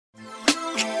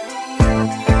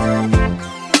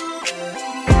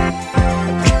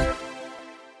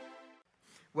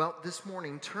this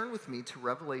morning, turn with me to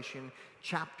Revelation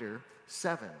chapter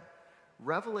 7.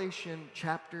 Revelation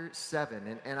chapter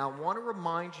 7. And I want to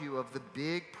remind you of the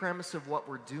big premise of what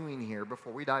we're doing here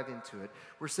before we dive into it.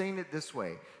 We're saying it this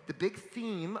way. The big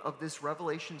theme of this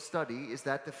Revelation study is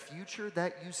that the future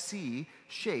that you see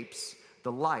shapes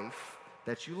the life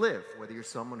that you live. Whether you're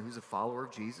someone who's a follower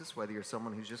of Jesus, whether you're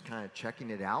someone who's just kind of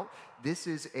checking it out, this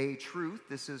is a truth,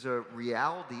 this is a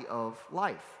reality of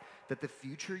life. That the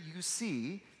future you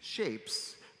see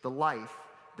shapes the life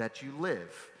that you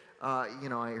live. I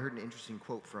heard an interesting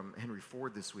quote from Henry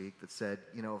Ford this week that said,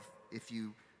 if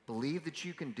you believe that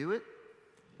you can do it,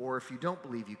 or if you don't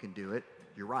believe you can do it,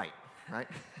 you're right?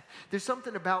 There's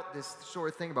something about this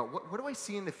sort of thing about what do I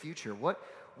see in the future? What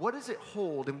does it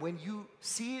hold? And when you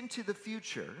see into the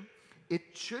future, it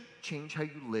should change how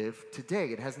you live today.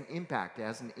 It has an impact, it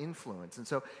has an influence. And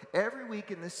so every week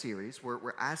in this series,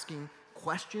 we're asking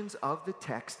questions of the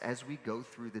text as we go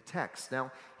through the text.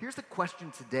 Now, here's the question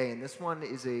today, and this one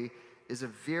is a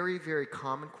very, very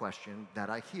common question that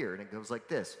I hear, and it goes like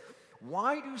this.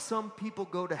 Why do some people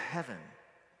go to heaven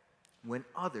when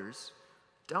others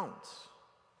don't?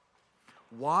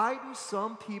 Why do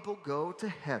some people go to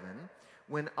heaven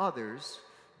when others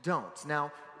don't?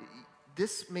 Now,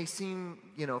 this may seem,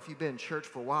 if you've been in church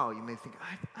for a while, you may think,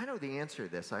 I know the answer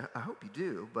to this. I hope you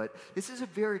do, but this is a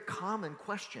very common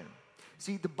question.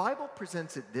 See, the Bible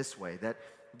presents it this way, that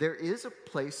there is a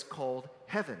place called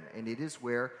heaven, and it is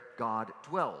where God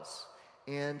dwells.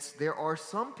 And there are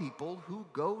some people who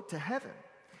go to heaven,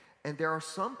 and there are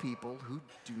some people who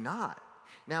do not.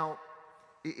 Now,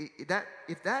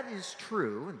 if that is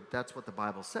true, and that's what the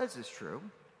Bible says is true,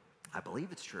 I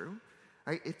believe it's true,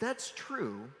 right? If that's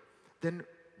true, then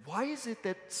why is it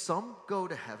that some go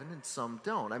to heaven and some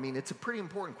don't? I mean, it's a pretty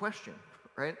important question.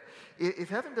 Right? If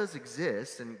heaven does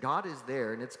exist and God is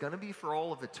there and it's going to be for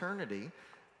all of eternity,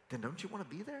 then don't you want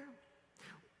to be there?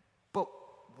 But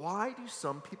why do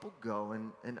some people go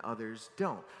and others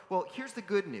don't? Well, here's the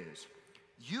good news.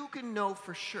 You can know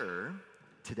for sure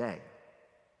today.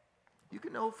 You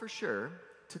can know for sure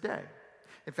today.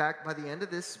 In fact, by the end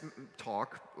of this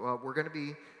talk, we're going to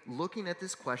be looking at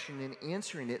this question and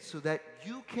answering it so that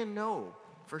you can know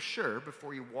for sure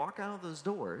before you walk out of those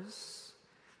doors,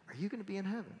 are you going to be in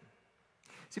heaven?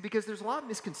 See, because there's a lot of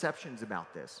misconceptions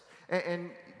about this.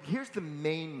 And here's the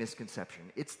main misconception.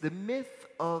 It's the myth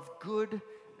of good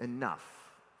enough.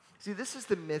 See, this is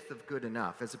the myth of good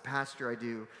enough. As a pastor, I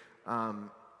do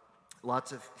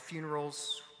lots of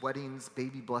funerals, weddings,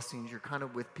 baby blessings. You're kind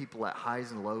of with people at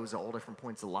highs and lows at all different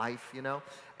points of life,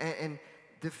 And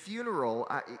the funeral,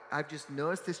 I've just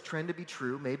noticed this trend to be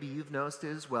true. Maybe you've noticed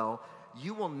it as well.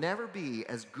 You will never be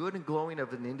as good and glowing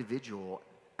of an individual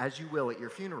as you will at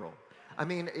your funeral. I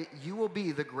mean, you will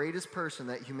be the greatest person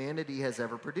that humanity has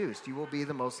ever produced. You will be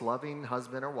the most loving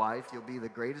husband or wife. You'll be the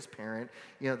greatest parent,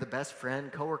 the best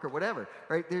friend, coworker, whatever,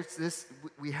 right?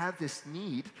 We have this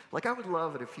need. Like, I would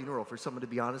love at a funeral for someone to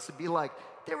be honest and be like,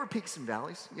 there were peaks and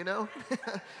valleys, there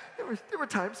were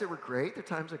times that were great. There were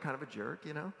times they're kind of a jerk,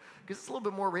 because it's a little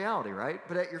bit more reality, right?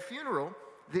 But at your funeral,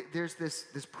 there's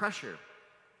this pressure,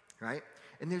 right?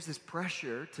 And there's this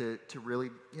pressure to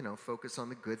really, focus on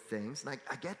the good things. And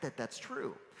I get that that's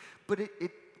true. But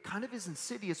it kind of is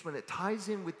insidious when it ties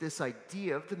in with this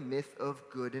idea of the myth of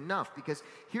good enough. Because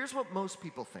here's what most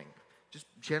people think. Just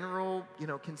general,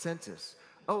 consensus.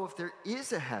 Oh, if there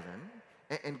is a heaven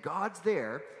and God's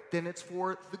there, then it's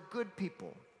for the good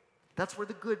people. That's where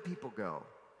the good people go.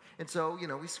 And so,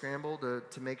 we scramble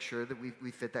to make sure that we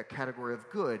fit that category of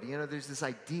good. There's this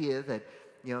idea that,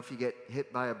 if you get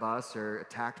hit by a bus or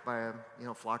attacked by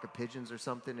a flock of pigeons or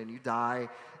something and you die,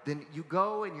 then you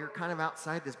go and you're kind of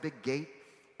outside this big gate,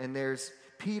 and there's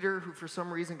Peter, who for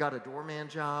some reason got a doorman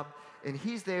job, and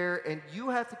he's there, and you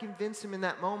have to convince him in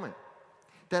that moment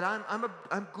that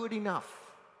I'm good enough.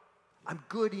 I'm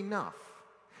good enough.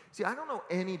 See, I don't know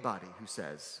anybody who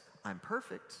says I'm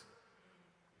perfect.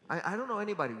 I don't know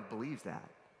anybody who believes that,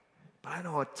 but I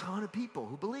know a ton of people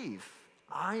who believe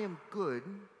I am good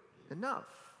enough.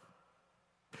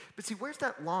 But see, where's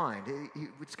that line?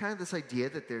 It's kind of this idea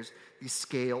that there's these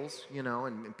scales,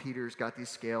 and Peter's got these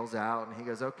scales out, and he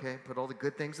goes, okay, put all the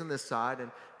good things on this side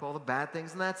and put all the bad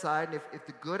things on that side, and if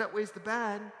the good outweighs the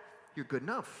bad, you're good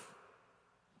enough.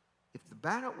 If the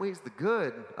bad outweighs the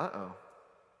good, uh-oh.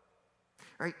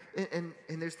 Right? And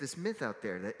there's this myth out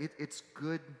there that it's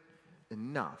good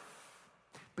enough.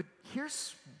 But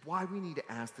here's why we need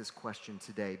to ask this question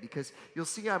today, because you'll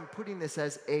see I'm putting this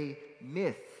as a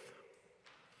myth.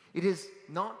 It is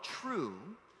not true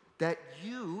that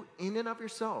you, in and of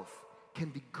yourself, can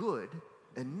be good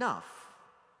enough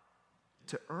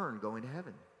to earn going to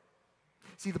heaven.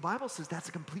 See, the Bible says that's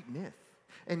a complete myth.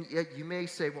 And yet you may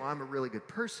say, well, I'm a really good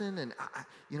person and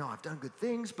I've done good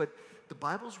things, but the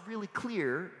Bible's really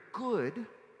clear. Good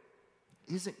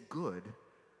isn't good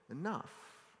enough.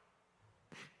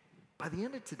 By the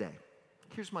end of today,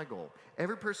 here's my goal.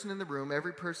 Every person in the room,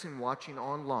 every person watching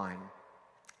online,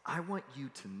 I want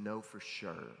you to know for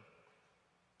sure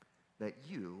that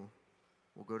you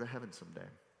will go to heaven someday.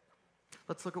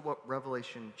 Let's look at what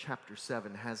Revelation chapter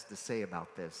 7 has to say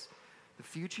about this. The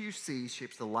future you see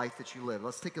shapes the life that you live.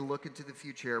 Let's take a look into the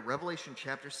future. Revelation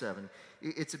chapter 7.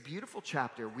 It's a beautiful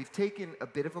chapter. We've taken a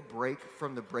bit of a break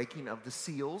from the breaking of the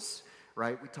seals,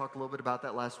 right? We talked a little bit about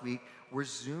that last week. We're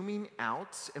zooming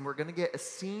out, and we're going to get a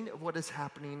scene of what is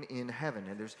happening in heaven.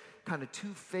 And there's kind of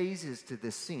two phases to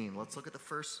this scene. Let's look at the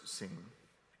first scene.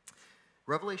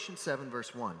 Revelation 7,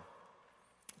 verse 1.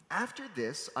 After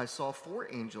this, I saw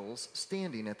 4 angels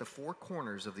standing at the 4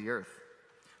 corners of the earth,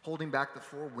 holding back the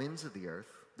 4 winds of the earth,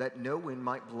 that no wind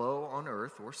might blow on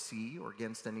earth or sea or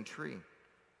against any tree.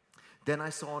 Then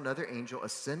I saw another angel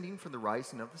ascending from the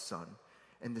rising of the sun,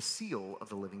 and the seal of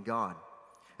the living God.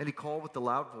 And he called with a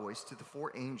loud voice to the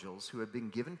 4 angels who had been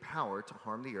given power to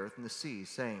harm the earth and the sea,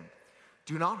 saying,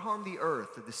 do not harm the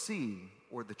earth or the sea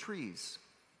or the trees,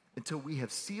 until we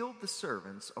have sealed the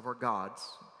servants of our God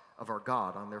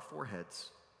on their foreheads.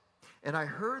 And I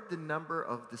heard the number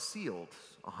of the sealed,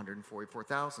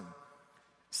 144,000,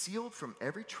 sealed from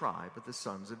every tribe of the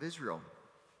sons of Israel.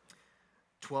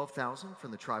 12,000 from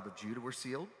the tribe of Judah were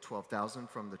sealed, 12,000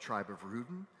 from the tribe of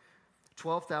Reuben,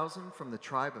 12,000 from the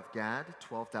tribe of Gad,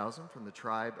 12,000 from the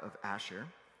tribe of Asher,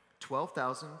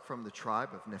 12,000 from the tribe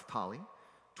of Naphtali,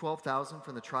 12,000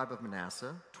 from the tribe of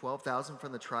Manasseh, 12,000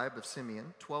 from the tribe of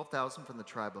Simeon, 12,000 from the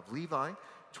tribe of Levi,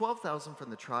 12,000 from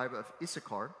the tribe of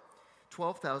Issachar,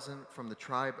 12,000 from the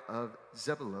tribe of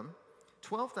Zebulun,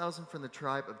 12,000 from the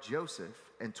tribe of Joseph,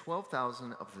 and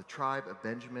 12,000 of the tribe of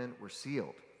Benjamin were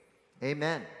sealed.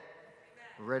 Amen.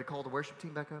 We're ready to call the worship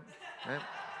team back up? Right?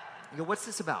 You go, what's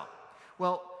this about?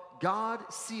 Well, God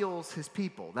seals his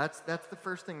people. That's the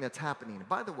first thing that's happening. And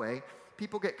by the way,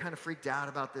 people get kind of freaked out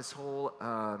about this whole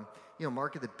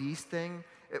mark of the beast thing.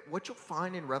 What you'll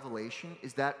find in Revelation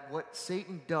is that what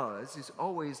Satan does is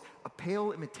always a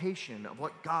pale imitation of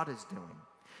what God is doing.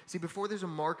 See, before there's a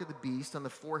mark of the beast on the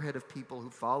forehead of people who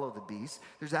follow the beast,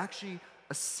 there's actually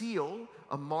a seal,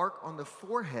 a mark on the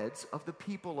foreheads of the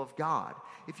people of God.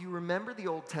 If you remember the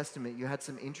Old Testament, you had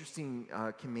some interesting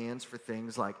commands for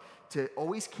things like to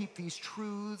always keep these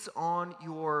truths on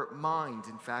your mind.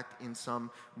 In fact, in some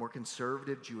more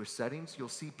conservative Jewish settings, you'll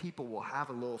see people will have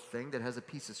a little thing that has a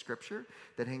piece of scripture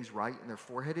that hangs right in their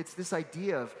forehead. It's this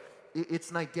idea of, it's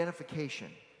an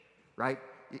identification, right?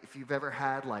 If you've ever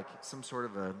had like some sort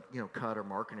of a cut or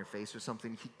mark on your face or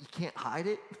something, you can't hide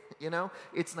it.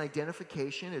 It's an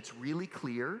identification. It's really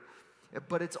clear,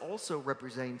 but it's also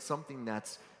representing something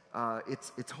that's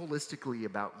it's holistically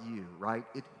about you, right?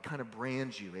 It kind of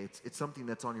brands you. It's something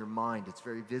that's on your mind. It's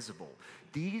very visible.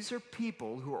 These are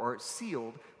people who are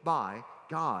sealed by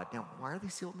God. Now, why are they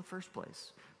sealed in the first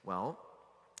place? Well,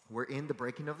 we're in the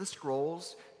breaking of the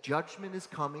scrolls. Judgment is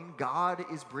coming. God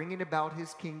is bringing about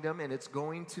his kingdom, and it's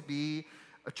going to be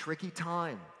a tricky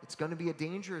time. It's going to be a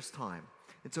dangerous time.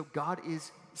 And so God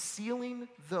is sealing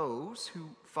those who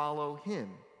follow him,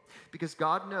 because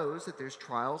God knows that there's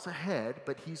trials ahead,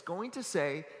 but he's going to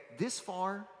say, this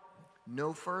far,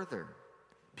 no further,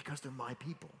 because they're my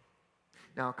people.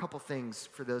 Now, a couple things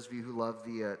for those of you who love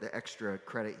the extra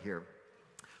credit here.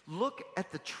 Look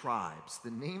at the tribes, the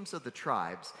names of the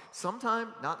tribes. Sometime,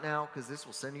 not now, because this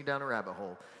will send you down a rabbit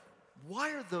hole.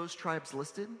 Why are those tribes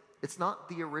listed? It's not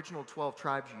the original 12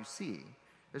 tribes you see.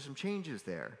 There's some changes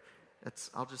there.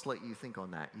 I'll just let you think on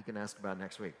that. You can ask about it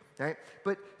next week. All right?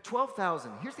 But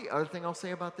 12,000, here's the other thing I'll say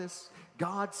about this.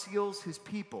 God seals his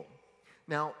people.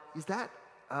 Now, is that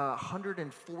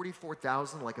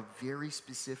 144,000 like a very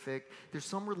specific? There's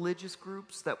some religious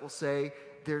groups that will say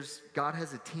God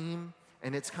has a team,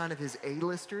 and it's kind of his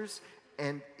A-listers,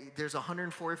 and there's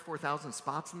 144,000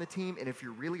 spots in the team, and if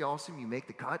you're really awesome, you make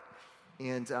the cut,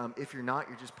 and if you're not,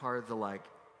 you're just part of the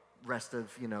rest of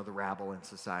the rabble in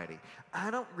society. I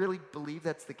don't really believe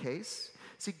that's the case.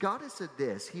 See, God has said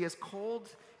this. He has called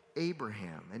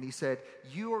Abraham, and he said,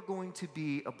 you are going to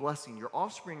be a blessing. Your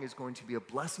offspring is going to be a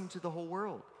blessing to the whole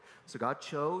world. So God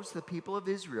chose the people of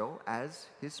Israel as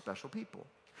his special people.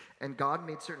 And God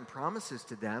made certain promises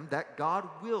to them that God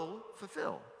will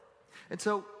fulfill. And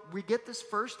so we get this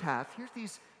first half. Here's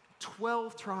these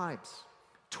 12 tribes,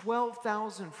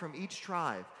 12,000 from each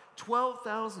tribe,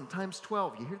 12,000 times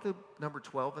 12. You hear the number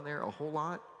 12 in there a whole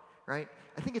lot, right?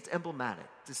 I think it's emblematic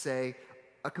to say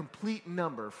a complete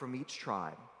number from each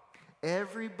tribe.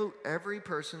 Every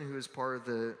person who is part of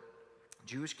the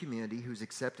Jewish community who's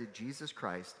accepted Jesus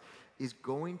Christ is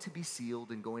going to be sealed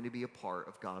and going to be a part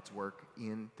of God's work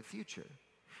in the future.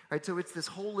 Right, so it's this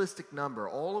holistic number.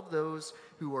 All of those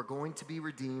who are going to be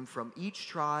redeemed from each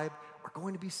tribe are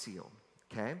going to be sealed.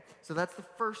 Okay? So that's the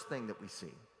first thing that we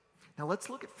see. Now let's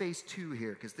look at phase 2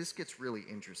 here, because this gets really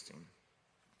interesting.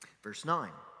 Verse 9.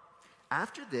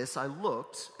 After this I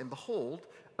looked, and behold,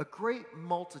 a great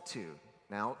multitude.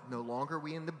 Now, no longer are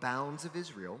we in the bounds of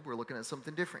Israel. We're looking at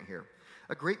something different here.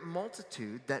 A great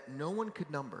multitude that no one could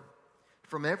number,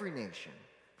 from every nation,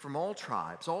 from all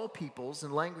tribes, all peoples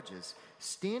and languages,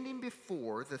 standing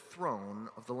before the throne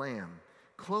of the Lamb,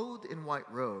 clothed in white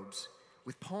robes,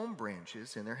 with palm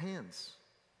branches in their hands.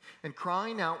 And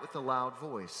crying out with a loud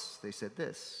voice, they said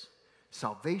this: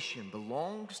 Salvation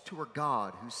belongs to our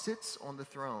God who sits on the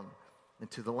throne and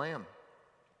to the Lamb.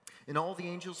 And all the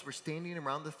angels were standing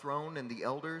around the throne, and the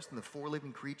elders and the 4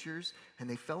 living creatures, and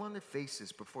they fell on their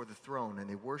faces before the throne, and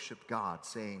they worshiped God,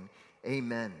 saying,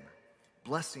 Amen.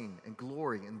 Blessing and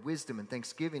glory and wisdom and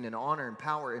thanksgiving and honor and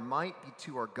power and might be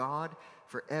to our God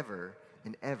forever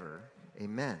and ever.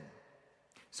 Amen.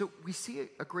 So we see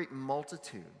a great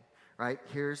multitude, right?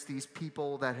 Here's these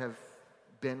people that have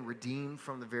been redeemed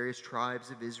from the various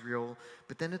tribes of Israel,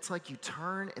 but then it's like you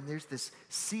turn and there's this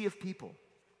sea of people.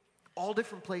 All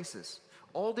different places,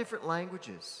 all different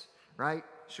languages, right?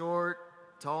 Short,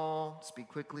 tall, speak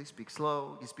quickly, speak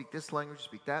slow. You speak this language, you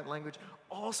speak that language.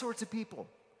 All sorts of people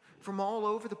from all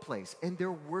over the place. And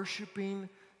they're worshiping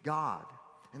God.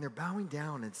 And they're bowing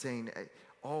down and saying,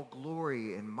 all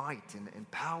glory and might and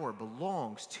power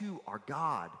belongs to our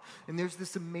God. And there's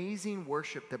this amazing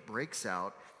worship that breaks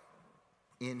out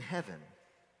in heaven.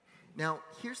 Now,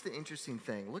 here's the interesting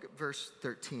thing. Look at verse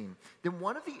 13. Then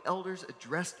one of the elders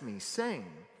addressed me, saying,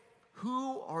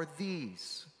 Who are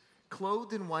these,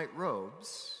 clothed in white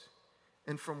robes,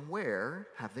 and from where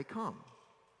have they come?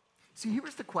 See,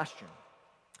 here's the question.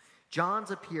 John's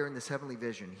up here in this heavenly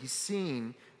vision. He's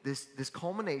seeing this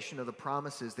culmination of the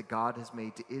promises that God has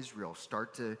made to Israel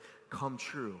start to come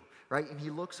true, right? And he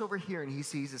looks over here and he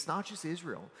sees it's not just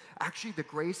Israel. Actually, the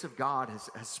grace of God has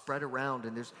spread around,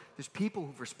 and there's people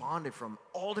who've responded from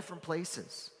all different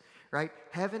places, right?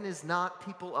 Heaven is not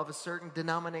people of a certain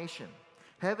denomination.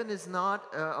 Heaven is not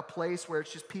a place where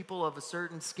it's just people of a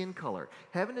certain skin color.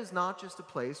 Heaven is not just a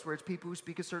place where it's people who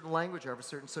speak a certain language or have a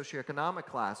certain socioeconomic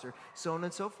class or so on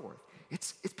and so forth.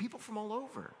 It's people from all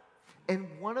over. And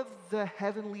one of the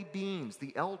heavenly beings,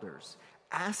 the elders,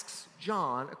 asks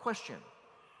John a question.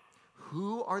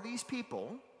 Who are these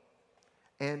people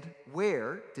and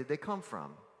where did they come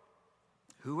from?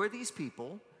 Who are these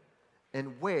people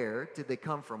and where did they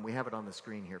come from? We have it on the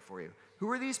screen here for you.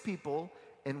 Who are these people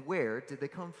and where did they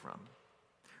come from?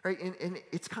 Right? And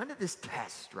it's kind of this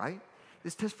test, right?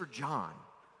 This test for John.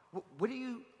 What do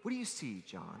you see,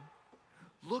 John?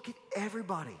 Look at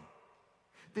everybody.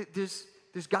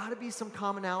 There's got to be some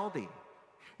commonality.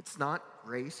 It's not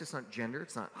race, it's not gender,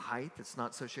 it's not height, it's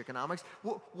not socioeconomics.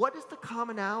 What is the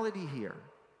commonality here?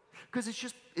 Because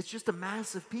it's just a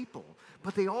mass of people,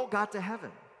 but they all got to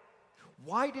heaven.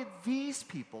 Why did these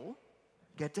people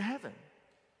get to heaven?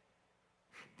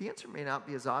 The answer may not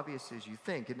be as obvious as you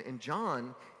think, and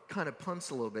John kind of punts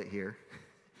a little bit here.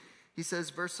 He says,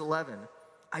 verse 11,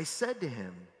 I said to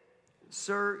him,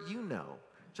 Sir, you know.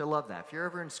 Which I love that. If you're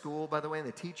ever in school, by the way, and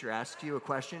the teacher asks you a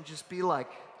question, just be like,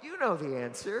 you know the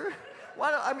answer.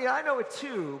 I know it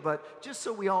too, but just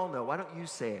so we all know, why don't you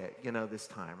say it, this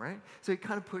time, right? So he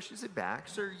kind of pushes it back.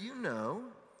 Sir, you know.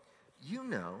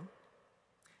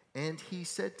 And he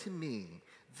said to me,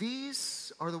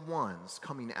 these are the ones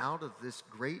coming out of this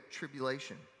great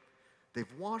tribulation.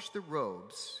 They've washed their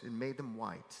robes and made them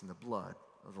white in the blood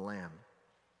of the Lamb.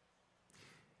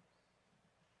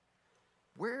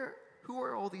 Who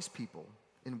are all these people,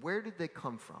 and where did they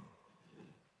come from?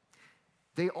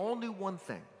 They all knew one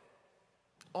thing.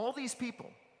 All these people,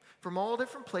 from all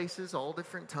different places, all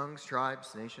different tongues,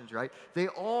 tribes, nations, right? They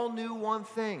all knew one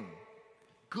thing.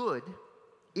 Good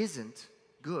isn't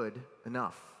good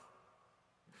enough.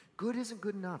 Good isn't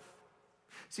good enough.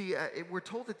 See, we're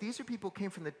told that these are people who came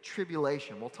from the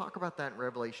tribulation. We'll talk about that in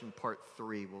Revelation part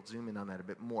 3. We'll zoom in on that a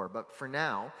bit more. But for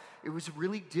now, it was a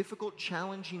really difficult,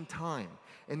 challenging time.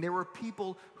 And there were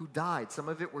people who died. Some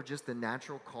of it were just the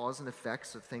natural cause and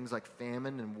effects of things like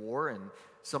famine and war. And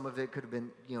some of it could have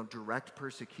been, direct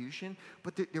persecution.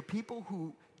 But there are people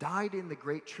who died in the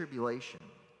Great Tribulation.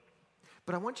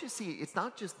 But I want you to see, it's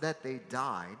not just that they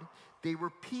died. They were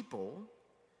people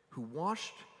who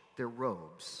washed their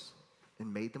robes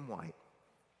and made them white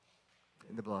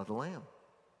in the blood of the Lamb.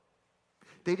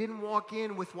 They didn't walk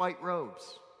in with white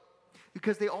robes.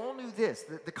 Because they all knew this,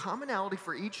 that the commonality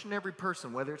for each and every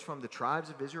person, whether it's from the tribes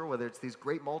of Israel, whether it's these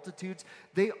great multitudes,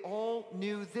 they all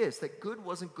knew this, that good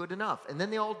wasn't good enough. And then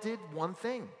they all did one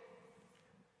thing.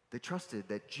 They trusted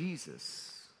that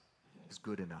Jesus is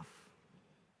good enough.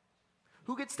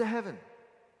 Who gets to heaven?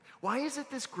 Why is it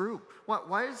this group?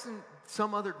 Why isn't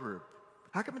some other group?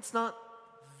 How come it's not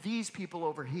these people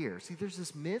over here? See, there's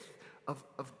this myth of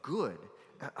good,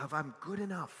 of I'm good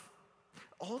enough.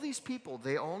 All these people,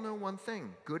 they all know one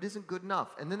thing. Good isn't good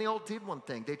enough. And then they all did one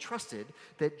thing. They trusted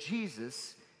that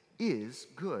Jesus is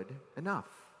good enough.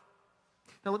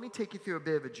 Now, let me take you through a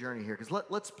bit of a journey here, because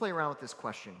let's play around with this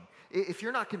question. If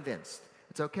you're not convinced,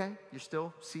 it's okay. You're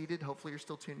still seated. Hopefully, you're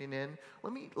still tuning in.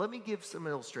 Let me give some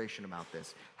illustration about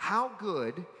this. How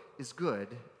good is good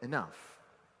enough?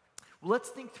 Well, let's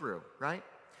think through, right?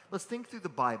 Let's think through the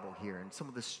Bible here and some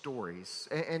of the stories.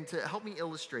 And to help me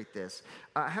illustrate this,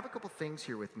 I have a couple things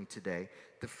here with me today.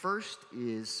 The first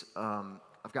is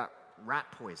I've got rat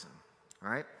poison, all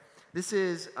right? This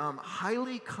is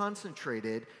highly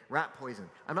concentrated rat poison.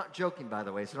 I'm not joking, by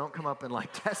the way, so don't come up and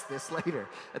test this later.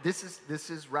 This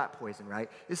is rat poison, right?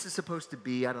 This is supposed to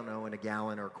be, I don't know, in a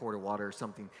gallon or a quart of water or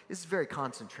something. This is very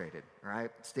concentrated, all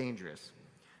right? It's dangerous.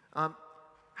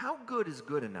 How good is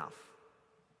good enough?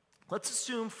 Let's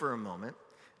assume for a moment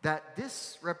that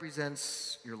this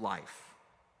represents your life,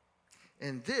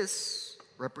 and this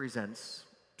represents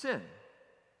sin.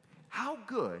 How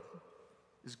good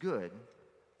is good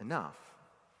enough?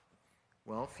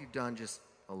 Well, if you've done just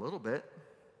a little bit,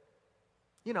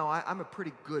 I'm a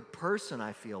pretty good person,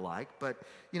 I feel like, but,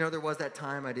 there was that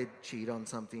time I did cheat on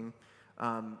something.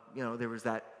 There was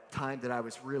that time that I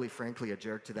was really, frankly, a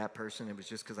jerk to that person. It was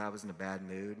just because I was in a bad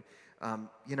mood.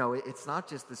 It's not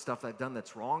just the stuff I've done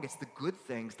that's wrong. It's the good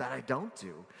things that I don't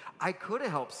do. I could have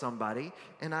helped somebody,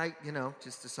 and I,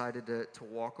 just decided to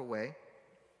walk away.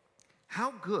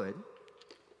 How good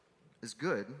is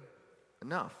good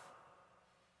enough?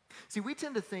 See, we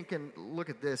tend to think and look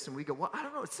at this, and we go, well, I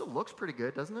don't know. It still looks pretty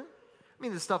good, doesn't it? I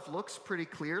mean, the stuff looks pretty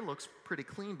clear, looks pretty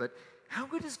clean, but how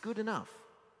good is good enough?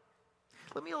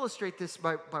 Let me illustrate this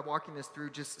by walking us through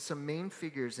just some main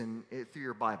figures through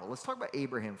your Bible. Let's talk about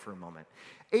Abraham for a moment.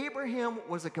 Abraham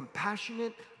was a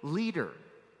compassionate leader.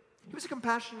 He was a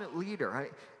compassionate leader.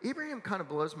 Right? Abraham kind of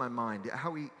blows my mind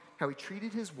how he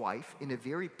treated his wife in a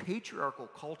very patriarchal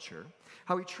culture,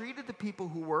 how he treated the people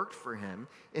who worked for him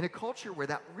in a culture where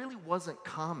that really wasn't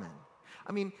common.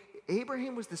 I mean,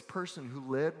 Abraham was this person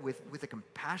who lived with a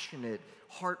compassionate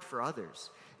heart for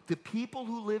others. The people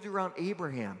who lived around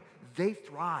Abraham, they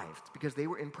thrived because they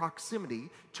were in proximity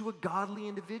to a godly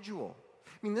individual.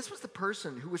 I mean, this was the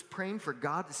person who was praying for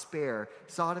God to spare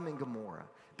Sodom and Gomorrah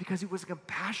because he was a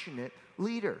compassionate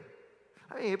leader.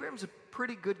 I mean, Abraham's a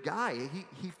pretty good guy.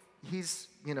 He's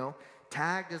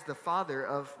tagged as the father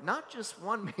of not just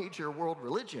one major world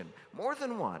religion, more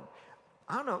than one.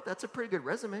 I don't know, that's a pretty good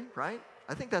resume, right?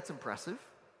 I think that's impressive.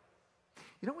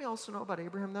 You know what we also know about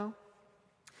Abraham, though?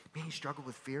 Man, he struggled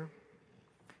with fear.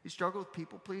 He struggled with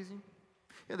people pleasing.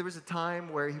 There was a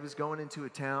time where he was going into a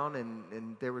town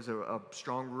and there was a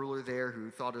strong ruler there who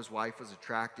thought his wife was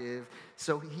attractive.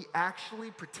 So he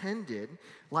actually pretended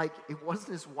like it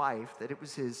wasn't his wife, that it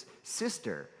was his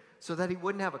sister, so that he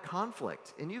wouldn't have a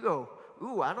conflict. And you go,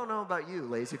 ooh, I don't know about you,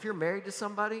 ladies. If you're married to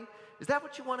somebody, is that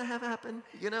what you want to have happen?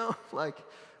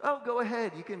 Oh, go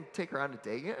ahead. You can take her on a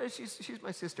date. Yeah, she's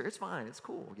my sister. It's fine. It's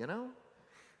cool,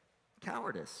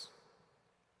 Cowardice.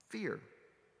 Fear.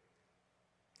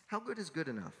 How good is good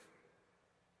enough?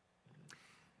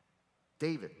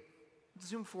 David.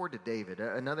 Zoom forward to David,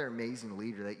 another amazing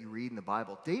leader that you read in the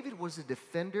Bible. David was a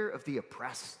defender of the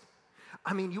oppressed.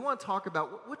 I mean, you want to talk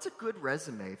about what's a good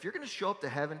resume? If you're going to show up to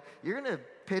heaven, you're going to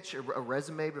pitch a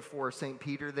resume before St.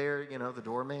 Peter there, the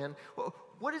doorman. Well,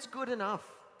 what is good enough?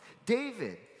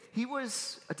 David, he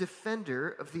was a defender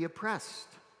of the oppressed.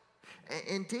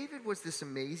 And David was this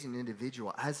amazing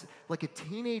individual. As like a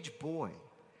teenage boy,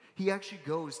 he actually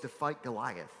goes to fight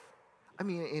Goliath. I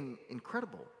mean,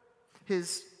 incredible.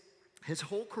 His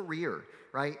whole career,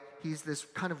 right? He's this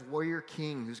kind of warrior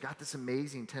king who's got this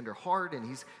amazing tender heart, and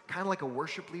he's kind of like a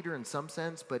worship leader in some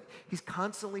sense, but he's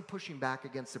constantly pushing back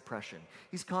against oppression.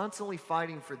 He's constantly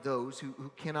fighting for those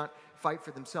who cannot fight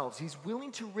for themselves. He's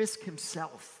willing to risk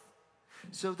himself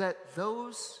so that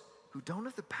those who don't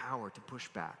have the power to push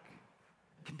back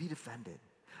can be defended.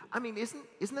 I mean,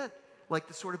 isn't that like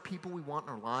the sort of people we want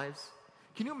in our lives?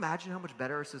 Can you imagine how much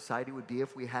better our society would be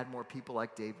if we had more people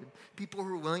like David? People who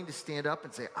are willing to stand up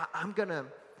and say, I'm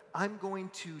going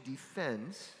to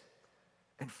defend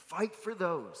and fight for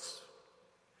those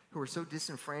who are so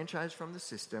disenfranchised from the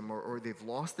system, or they've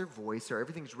lost their voice, or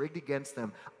everything's rigged against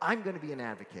them. I'm going to be an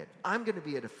advocate. I'm going to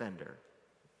be a defender.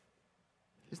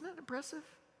 Isn't that impressive?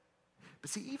 But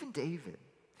see, even David,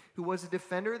 who was a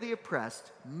defender of the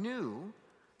oppressed, knew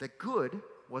that good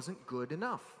wasn't good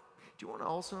enough. Do you want to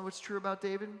also know what's true about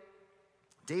David?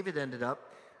 David ended up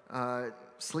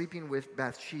sleeping with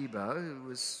Bathsheba, who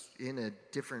was in a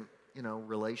different,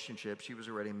 relationship. She was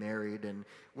already married, and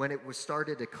when it was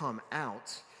started to come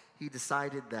out, he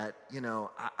decided that,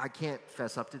 I can't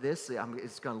fess up to this.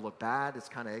 It's going to look bad. It's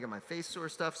kind of egg on my face sort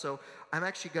of stuff. So I'm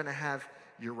actually going to have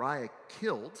Uriah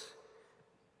killed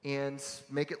and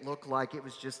make it look like it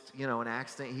was just, an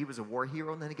accident. He was a war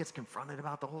hero, and then he gets confronted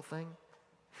about the whole thing.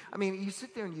 I mean, you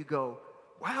sit there and you go,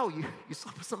 wow, you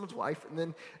slept with someone's wife, and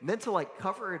then to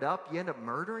cover it up, you end up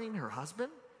murdering her husband?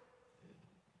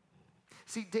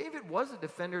 See, David was a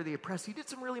defender of the oppressed. He did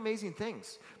some really amazing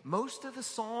things. Most of the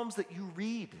Psalms that you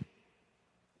read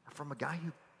are from a guy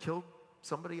who killed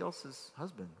somebody else's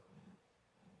husband.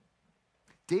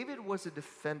 David was a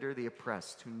defender of the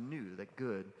oppressed who knew that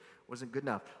good wasn't good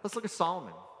enough. Let's look at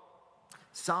Solomon.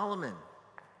 Solomon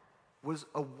was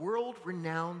a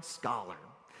world-renowned scholar.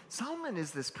 Solomon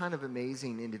is this kind of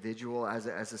amazing individual as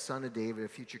a son of David, a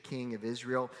future king of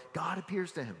Israel. God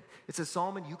appears to him. It says,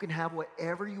 Solomon, you can have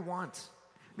whatever you want.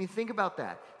 I mean, think about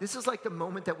that. This is like the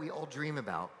moment that we all dream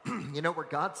about, where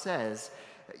God says,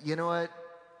 you know what,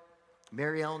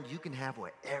 Mary Ellen, you can have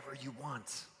whatever you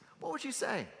want. What would you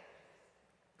say?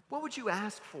 What would you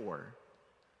ask for?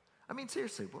 I mean,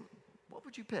 seriously, what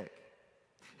would you pick?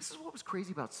 This is what was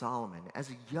crazy about Solomon. As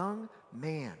a young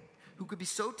man who could be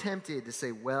so tempted to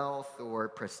say wealth or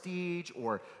prestige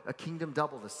or a kingdom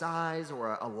double the size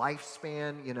or a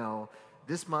lifespan,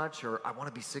 this much, or I want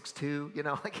to be 6'2",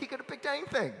 he could have picked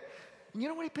anything. And you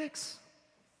know what he picks?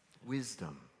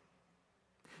 Wisdom.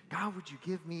 God, would you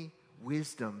give me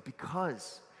wisdom,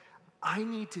 because I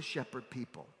need to shepherd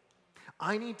people.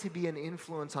 I need to be an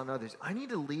influence on others. I need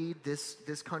to lead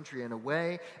this country in a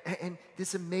way. And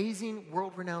this amazing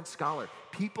world-renowned scholar,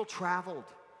 people traveled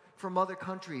from other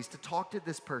countries to talk to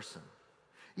this person.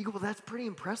 You go, well, that's pretty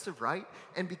impressive, right?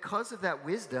 And because of that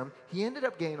wisdom, he ended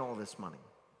up gaining all this money.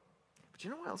 But you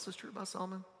know what else is true about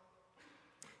Solomon?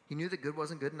 He knew that good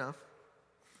wasn't good enough.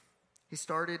 He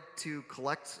started to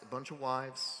collect a bunch of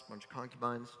wives, a bunch of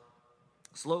concubines.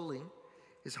 Slowly,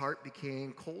 his heart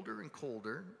became colder and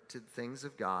colder to the things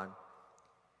of God,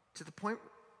 to the point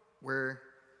where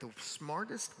the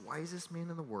smartest, wisest man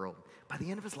in the world, by the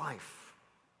end of his life,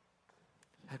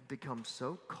 had become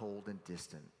so cold and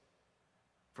distant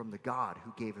from the God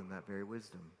who gave him that very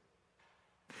wisdom.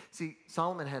 See,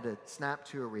 Solomon had to snap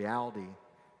to a reality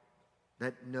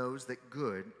that knows that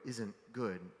good isn't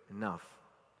good enough.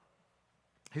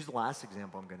 Here's the last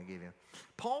example I'm going to give you.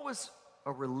 Paul was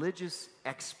a religious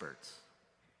expert.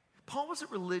 Paul was a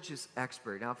religious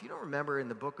expert. Now, if you don't remember in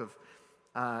the book of,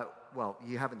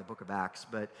 you have in the book of Acts,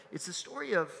 but it's the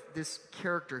story of this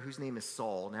character whose name is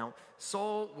Saul. Now,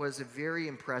 Saul was a very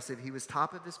impressive, he was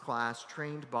top of his class,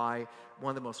 trained by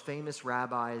one of the most famous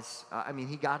rabbis.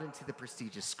 He got into the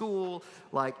prestigious school.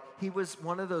 He was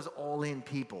one of those all-in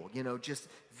people, just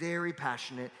very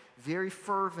passionate, very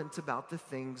fervent about the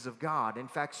things of God. In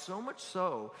fact, so much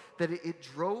so that it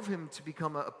drove him to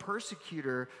become a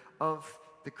persecutor of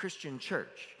the Christian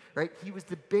church, right? He was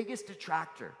the biggest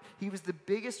detractor. He was the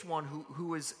biggest one who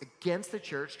was against the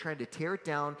church, trying to tear it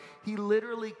down. He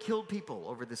literally killed people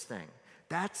over this thing.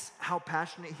 That's how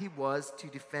passionate he was to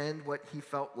defend what he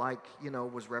felt like,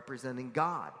 was representing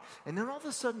God. And then all of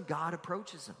a sudden, God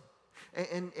approaches him.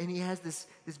 And he has this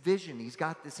vision. He's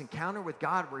got this encounter with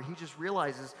God where he just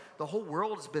realizes the whole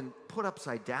world has been put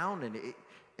upside down,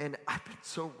 and I've been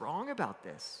so wrong about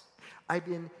this. I've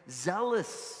been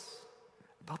zealous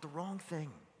about the wrong thing.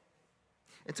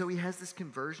 And so he has this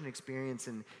conversion experience,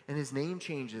 and his name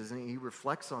changes, and he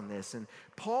reflects on this. And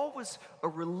Paul was a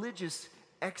religious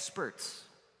expert,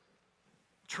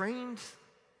 trained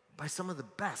by some of the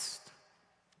best,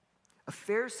 a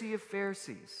Pharisee of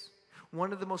Pharisees,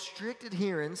 one of the most strict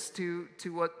adherents to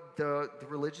what the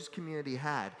religious community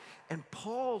had. And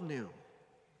Paul knew,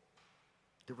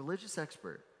 the religious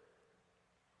expert,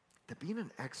 that being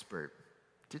an expert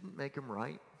didn't make him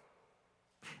right.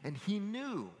 And he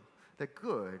knew that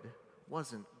good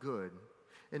wasn't good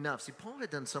enough. See, Paul had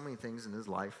done so many things in his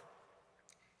life.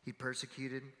 He'd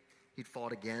persecuted, he'd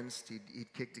fought against,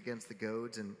 he'd kicked against the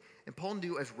goads. And Paul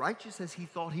knew, as righteous as he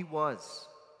thought he was,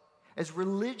 as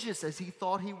religious as he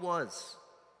thought he was,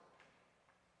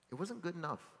 it wasn't good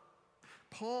enough.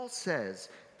 Paul says,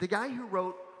 the guy who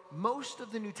wrote most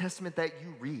of the New Testament that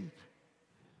you read,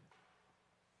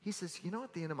 He says, you know,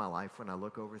 at the end of my life, when I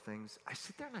look over things, I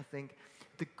sit there and I think,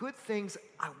 the good things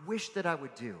I wish that I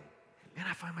would do, and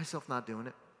I find myself not doing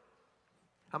it.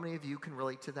 How many of you can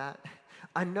relate to that?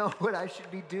 I know what I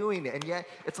should be doing, and yet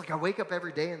it's like I wake up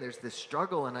every day and there's this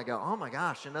struggle, and I go, oh my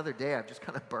gosh, another day I've just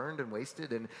kind of burned and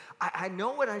wasted, and I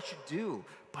know what I should do,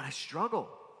 but I struggle.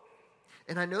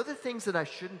 And I know the things that I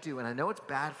shouldn't do, and I know it's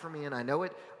bad for me, and I know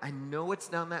it's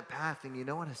down that path, and you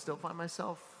know what? I still find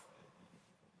myself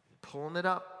pulling it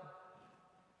up.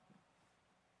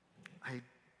 I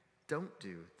don't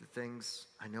do the things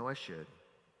I know I should,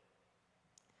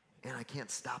 and I can't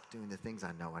stop doing the things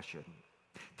I know I shouldn't.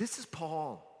 This is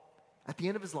Paul at the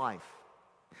end of his life.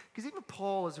 Because even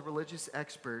Paul, as a religious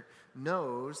expert,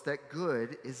 knows that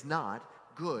good is not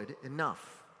good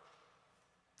enough.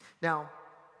 Now,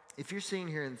 if you're sitting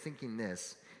here and thinking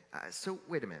this, so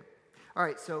wait a minute. All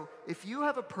right, so if you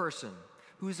have a person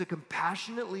who's a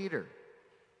compassionate leader,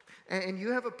 and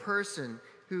you have a person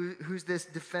who's this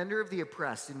defender of the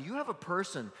oppressed, and you have a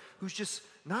person who's just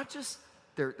not just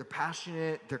they're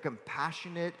passionate, they're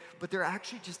compassionate, but they're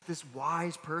actually just this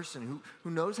wise person who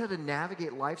knows how to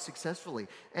navigate life successfully.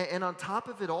 And on top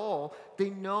of it all, they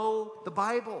know the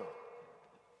Bible.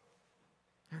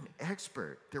 They're an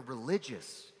expert, they're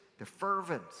religious, they're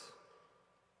fervent.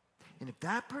 And if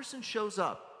that person shows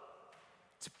up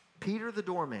to Peter the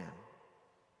doorman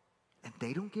and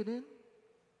they don't get in,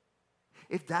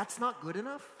 if that's not good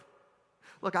enough,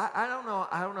 look, I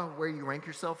don't know where you rank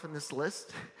yourself in this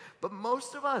list, but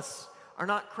most of us are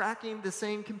not cracking the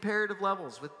same comparative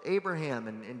levels with Abraham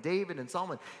and David and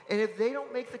Solomon. And if they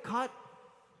don't make the cut,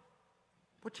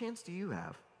 what chance do you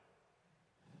have?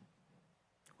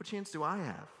 What chance do I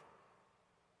have?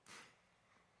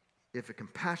 If a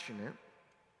compassionate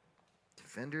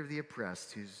defender of the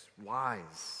oppressed who's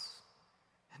wise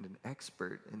and an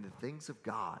expert in the things of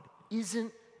God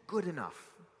isn't good enough,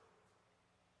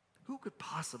 who could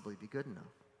possibly be good enough?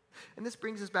 And this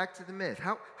brings us back to the myth.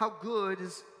 How good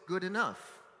is good enough?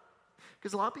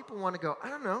 Because a lot of people want to go, I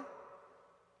don't know.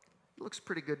 It looks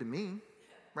pretty good to me,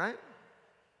 right?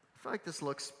 I feel like this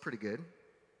looks pretty good.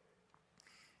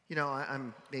 You know,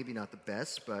 I'm maybe not the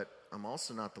best, but I'm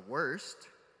also not the worst.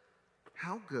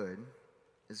 How good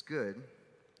is good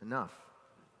enough?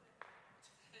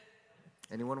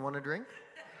 Anyone want a drink?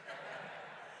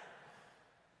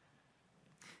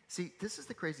 See, this is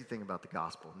the crazy thing about the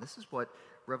gospel, and this is what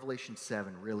Revelation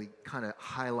 7 really kind of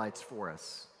highlights for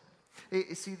us.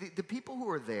 See, the people who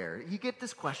are there, you get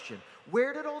this question,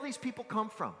 where did all these people come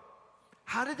from?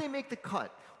 How did they make the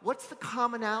cut? What's the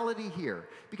commonality here?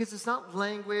 Because it's not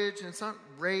language, and it's not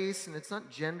race, and it's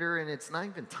not gender, and it's not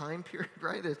even time period,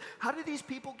 right? How did these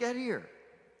people get here?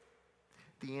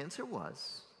 The answer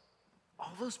was,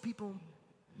 all those people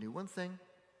knew one thing.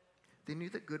 They knew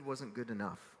that good wasn't good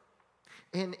enough.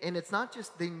 And it's not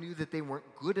just they knew that they weren't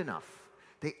good enough.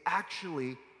 They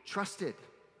actually trusted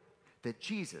that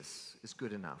Jesus is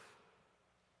good enough.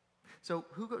 So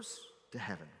who goes to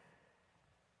heaven?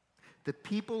 The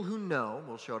people who know,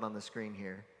 we'll show it on the screen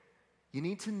here, you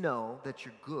need to know that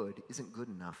your good isn't good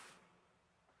enough.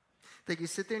 That you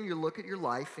sit there and you look at your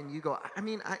life and you go, I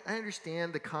mean, I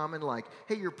understand the common like,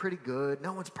 hey, you're pretty good.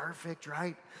 No one's perfect,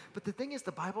 right? But the thing is,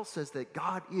 the Bible says that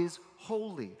God is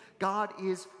holy. God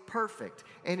is perfect.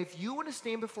 And if you want to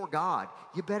stand before God,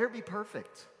 you better be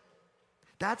perfect.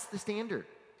 That's the standard.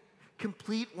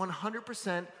 Complete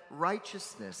 100%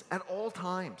 righteousness at all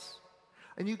times.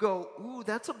 And you go, ooh,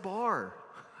 that's a bar.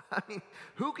 I mean,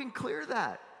 who can clear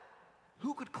that?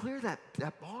 Who could clear that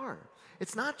bar?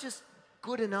 It's not just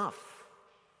good enough.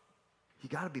 You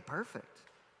got to be perfect.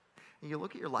 And you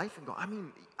look at your life and go, I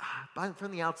mean,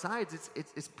 from the outside,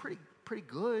 it's pretty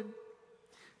good.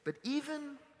 But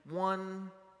even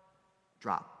one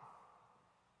drop.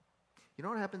 You know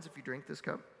what happens if you drink this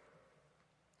cup?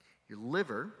 Your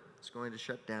liver is going to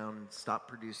shut down and stop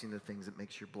producing the things that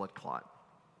makes your blood clot.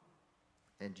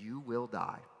 And you will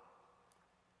die.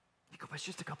 You go, but it's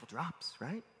just a couple drops,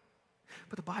 right?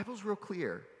 But the Bible's real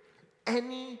clear.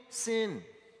 Any sin,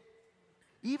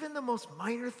 even the most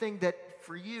minor thing that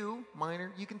for you,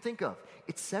 minor, you can think of,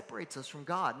 it separates us from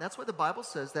God. And that's why the Bible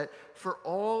says that for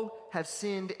all have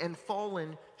sinned and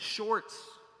fallen short,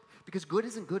 because good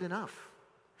isn't good enough.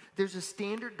 There's a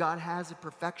standard God has of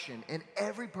perfection, and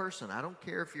every person, I don't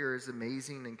care if you're as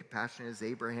amazing and compassionate as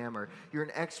Abraham or you're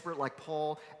an expert like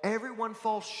Paul, everyone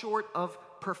falls short of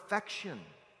perfection.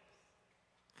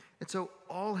 And so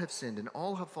all have sinned and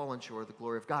all have fallen short of the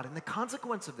glory of God. And the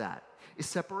consequence of that is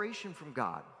separation from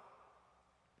God.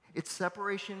 It's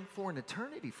separation for an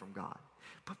eternity from God.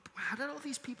 But how did all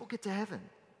these people get to heaven?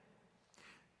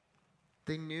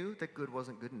 They knew that good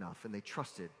wasn't good enough, and they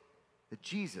trusted that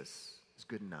Jesus is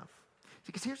good enough. See,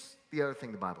 because here's the other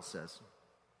thing the Bible says.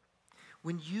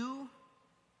 When you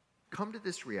come to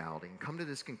this reality and come to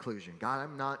this conclusion, God,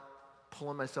 I'm not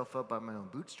pulling myself up by my own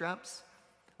bootstraps.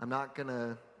 I'm not going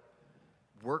to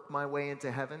work my way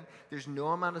into heaven. There's no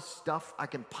amount of stuff I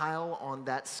can pile on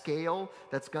that scale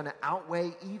that's going to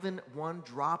outweigh even one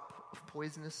drop of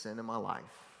poisonous sin in my life.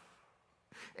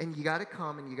 And you got to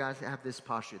come and you guys have this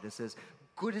posture that says,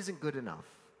 good isn't good enough.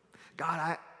 God,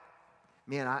 I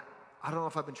don't know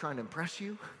if I've been trying to impress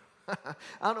you. I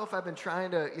don't know if I've been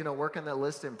trying to, work on that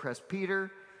list to impress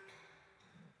Peter.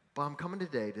 But I'm coming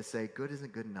today to say, good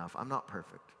isn't good enough. I'm not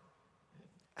perfect.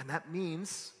 And that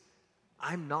means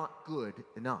I'm not good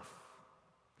enough.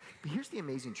 But here's the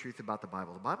amazing truth about the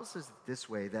Bible. The Bible says it this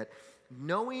way, that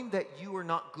knowing that you are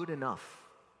not good enough,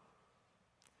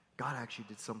 God actually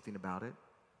did something about it.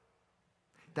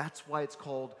 That's why it's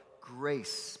called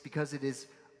grace, because it is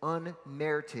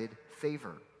unmerited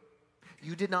favor.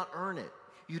 You did not earn it.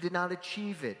 You did not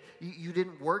achieve it. You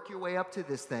didn't work your way up to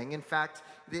this thing. In fact,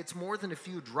 it's more than a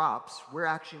few drops. We're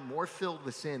actually more filled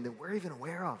with sin than we're even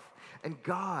aware of. And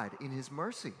God, in his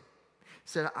mercy,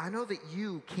 said, I know that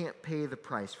you can't pay the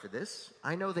price for this.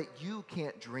 I know that you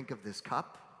can't drink of this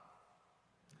cup.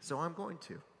 So I'm going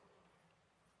to.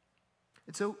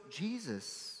 And so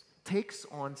Jesus takes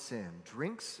on sin,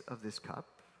 drinks of this cup,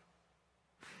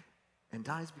 and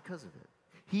dies because of it.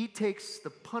 He takes the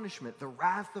punishment, the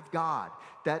wrath of God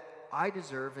that I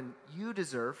deserve and you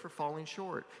deserve for falling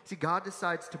short. See, God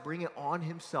decides to bring it on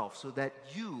himself so that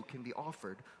you can be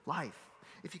offered life.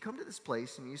 If you come to this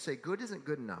place and you say, good isn't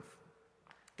good enough,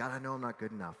 God, I know I'm not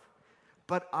good enough,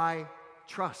 but I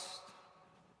trust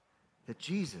that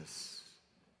Jesus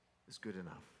is good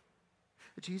enough.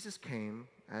 That Jesus came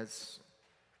as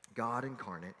God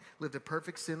incarnate, lived a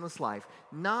perfect sinless life,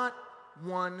 not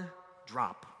one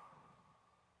drop.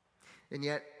 And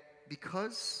yet,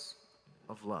 because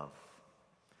of love,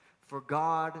 for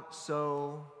God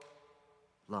so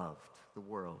loved the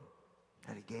world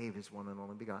that he gave his one and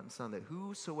only begotten Son, that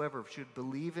whosoever should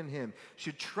believe in him,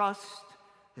 should trust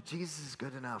that Jesus is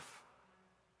good enough,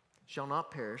 shall not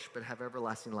perish but have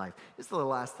everlasting life. This is the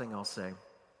last thing I'll say.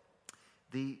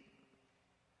 The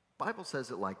Bible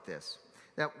says it like this,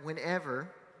 that whenever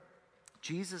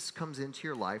Jesus comes into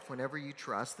your life, whenever you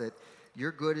trust that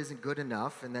your good isn't good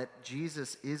enough and that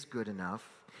Jesus is good enough,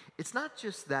 it's not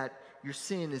just that your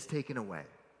sin is taken away.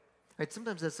 Right?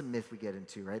 Sometimes that's a myth we get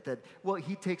into, right? That, well,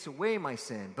 he takes away my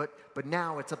sin, but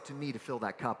now it's up to me to fill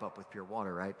that cup up with pure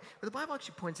water, right? But the Bible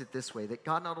actually points it this way, that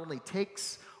God not only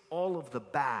takes all of the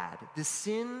bad, the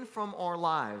sin from our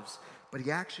lives, but he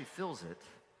actually fills it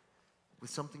with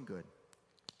something good.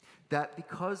 That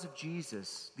because of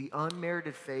Jesus, the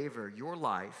unmerited favor, your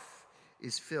life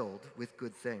is filled with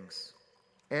good things.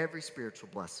 Every spiritual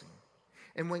blessing.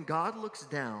 And when God looks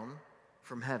down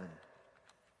from heaven,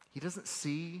 he doesn't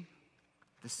see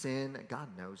the sin, God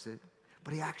knows it,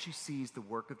 but he actually sees the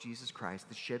work of Jesus Christ,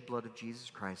 the shed blood of Jesus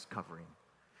Christ covering.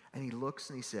 And he looks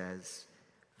and he says,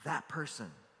 that person,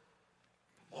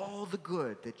 all the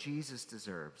good that Jesus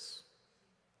deserves,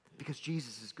 because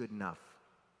Jesus is good enough,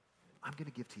 I'm going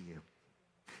to give to you.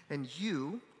 And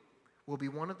you will be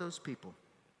one of those people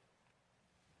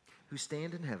who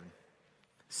stand in heaven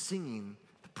singing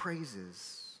the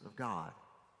praises of God.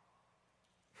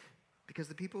 Because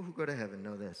the people who go to heaven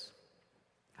know this,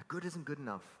 that good isn't good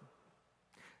enough.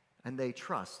 And they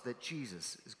trust that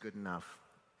Jesus is good enough.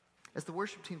 As the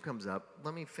worship team comes up,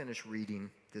 let me finish reading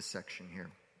this section here.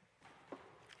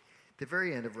 The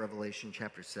very end of Revelation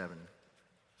chapter 7.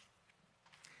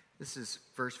 This is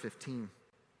verse 15.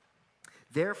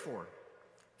 Therefore,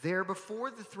 they are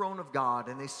before the throne of God,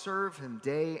 and they serve him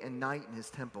day and night in his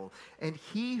temple. And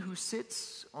he who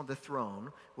sits on the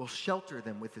throne will shelter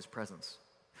them with his presence.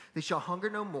 They shall hunger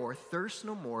no more, thirst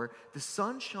no more. The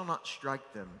sun shall not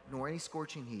strike them, nor any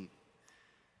scorching heat.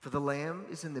 For the Lamb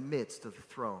is in the midst of the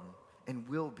throne, and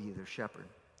will be their shepherd.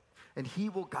 And he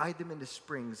will guide them into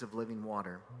springs of living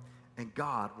water. And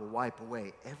God will wipe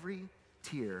away every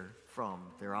tear from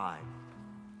their eye.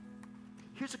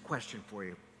 Here's a question for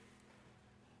you.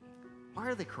 Why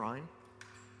are they crying?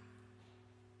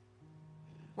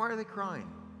 Why are they crying?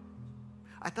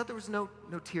 I thought there was no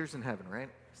tears in heaven, right?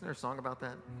 Isn't there a song about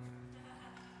that?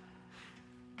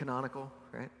 Canonical,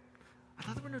 right? I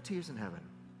thought there were no tears in heaven.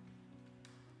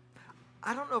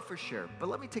 I don't know for sure, but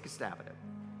let me take a stab at it.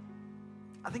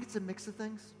 I think it's a mix of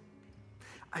things.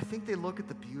 I think they look at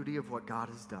the beauty of what God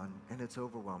has done, and it's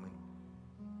overwhelming.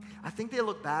 I think they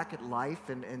look back at life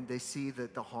and they see the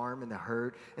harm and the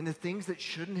hurt and the things that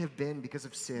shouldn't have been because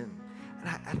of sin. And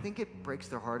I think it breaks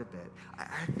their heart a bit.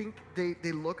 I think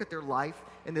they look at their life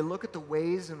and they look at the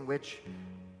ways in which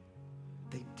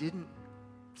they didn't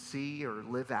see or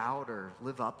live out or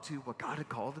live up to what God had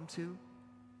called them to.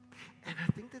 And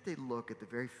I think that they look at the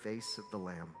very face of the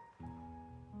Lamb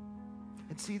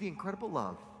and see the incredible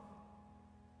love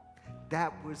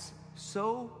that was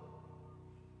so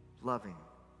loving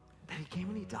that he came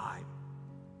and he died.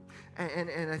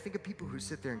 And I think of people who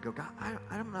sit there and go, God,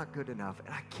 I'm not good enough,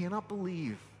 and I cannot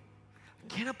believe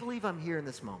I'm here in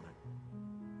this moment.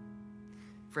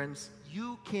 Friends,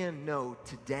 you can know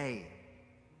today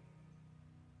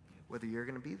whether you're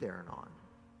going to be there or not.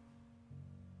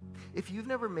 If you've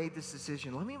never made this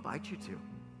decision, let me invite you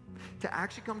to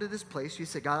actually come to this place. You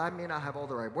say, God, I may not have all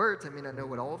the right words. I may not know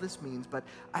what all this means, but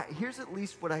here's at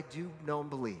least what I do know and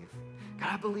believe. God,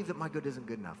 I believe that my good isn't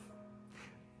good enough.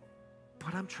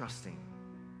 But I'm trusting.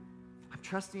 I'm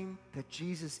trusting that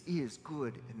Jesus is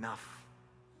good enough.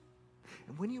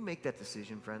 And when you make that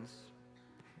decision, friends,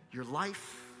 your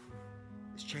life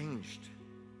is changed.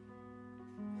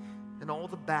 And all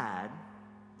the bad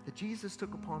that Jesus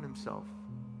took upon himself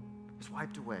is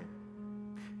wiped away.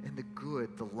 And the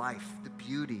good, the life, the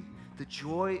beauty, the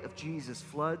joy of Jesus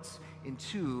floods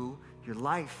into your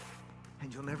life,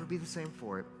 and you'll never be the same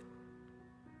for it.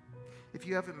 If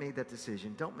you haven't made that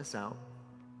decision, don't miss out.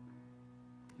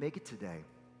 Make it today.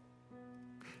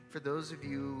 For those of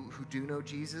you who do know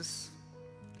Jesus,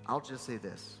 I'll just say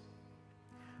this.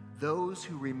 Those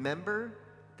who remember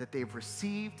that they've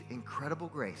received incredible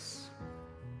grace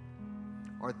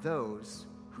are those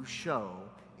who show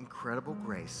incredible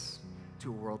grace to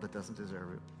a world that doesn't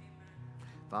deserve it.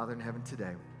 Father in heaven,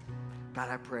 today, God,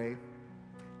 I pray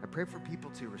for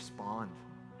people to respond.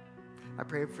 I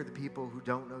pray for the people who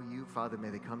don't know you, Father, may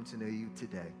they come to know you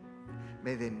today.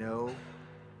 May they know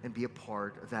and be a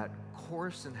part of that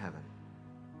chorus in heaven.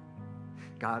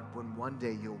 God, when one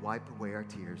day you'll wipe away our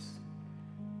tears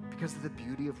because of the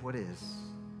beauty of what is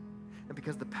and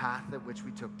because of the path at which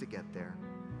we took to get there.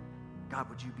 God,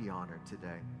 would you be honored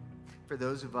today? For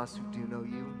those of us who do know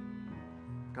you,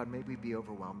 God, may we be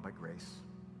overwhelmed by grace.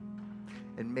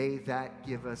 And may that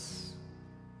give us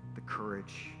the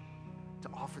courage to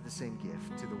offer the same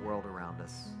gift to the world around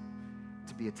us,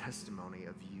 to be a testimony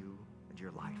of you and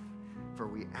your life. For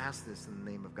we ask this in the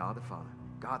name of God the Father,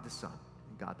 God the Son,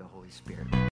 and God the Holy Spirit.